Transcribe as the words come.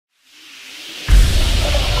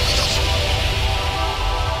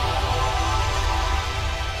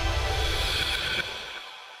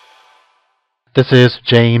This is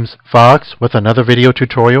James Fox with another video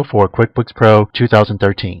tutorial for QuickBooks Pro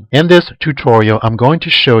 2013. In this tutorial, I'm going to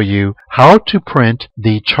show you how to print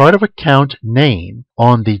the chart of account name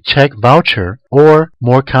on the check voucher, or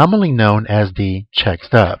more commonly known as the check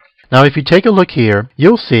stub. Now, if you take a look here,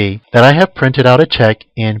 you'll see that I have printed out a check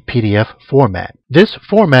in PDF format. This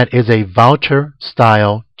format is a voucher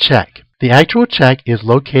style check. The actual check is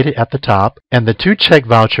located at the top, and the two check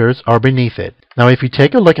vouchers are beneath it. Now, if you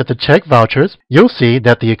take a look at the check vouchers, you'll see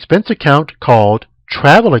that the expense account called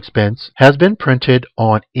travel expense has been printed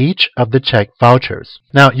on each of the check vouchers.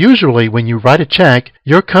 Now, usually when you write a check,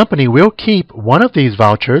 your company will keep one of these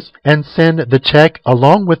vouchers and send the check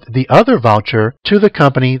along with the other voucher to the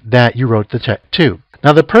company that you wrote the check to.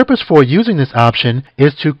 Now, the purpose for using this option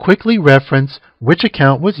is to quickly reference which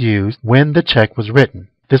account was used when the check was written.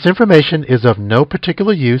 This information is of no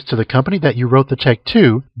particular use to the company that you wrote the check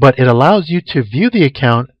to, but it allows you to view the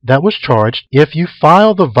account that was charged if you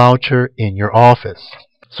file the voucher in your office.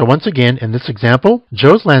 So once again, in this example,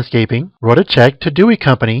 Joe's Landscaping wrote a check to Dewey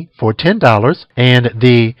Company for $10, and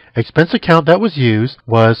the expense account that was used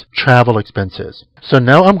was travel expenses. So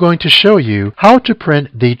now I'm going to show you how to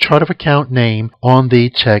print the chart of account name on the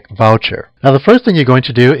check voucher. Now, the first thing you're going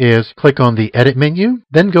to do is click on the Edit menu,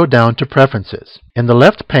 then go down to Preferences. In the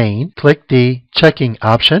left pane, click the Checking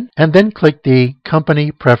option, and then click the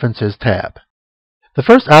Company Preferences tab. The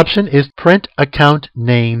first option is Print Account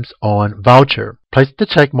Names on Voucher. Place the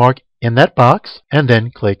check mark in that box and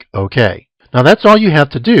then click OK. Now, that's all you have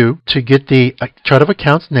to do to get the chart of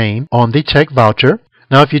accounts name on the check voucher.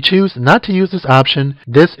 Now, if you choose not to use this option,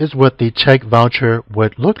 this is what the check voucher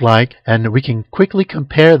would look like, and we can quickly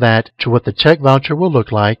compare that to what the check voucher will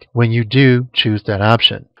look like when you do choose that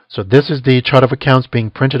option. So this is the chart of accounts being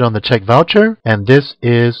printed on the check voucher, and this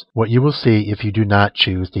is what you will see if you do not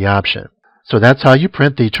choose the option. So that's how you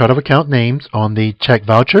print the chart of account names on the check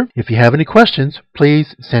voucher. If you have any questions,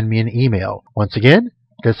 please send me an email. Once again,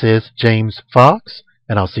 this is James Fox,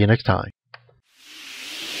 and I'll see you next time.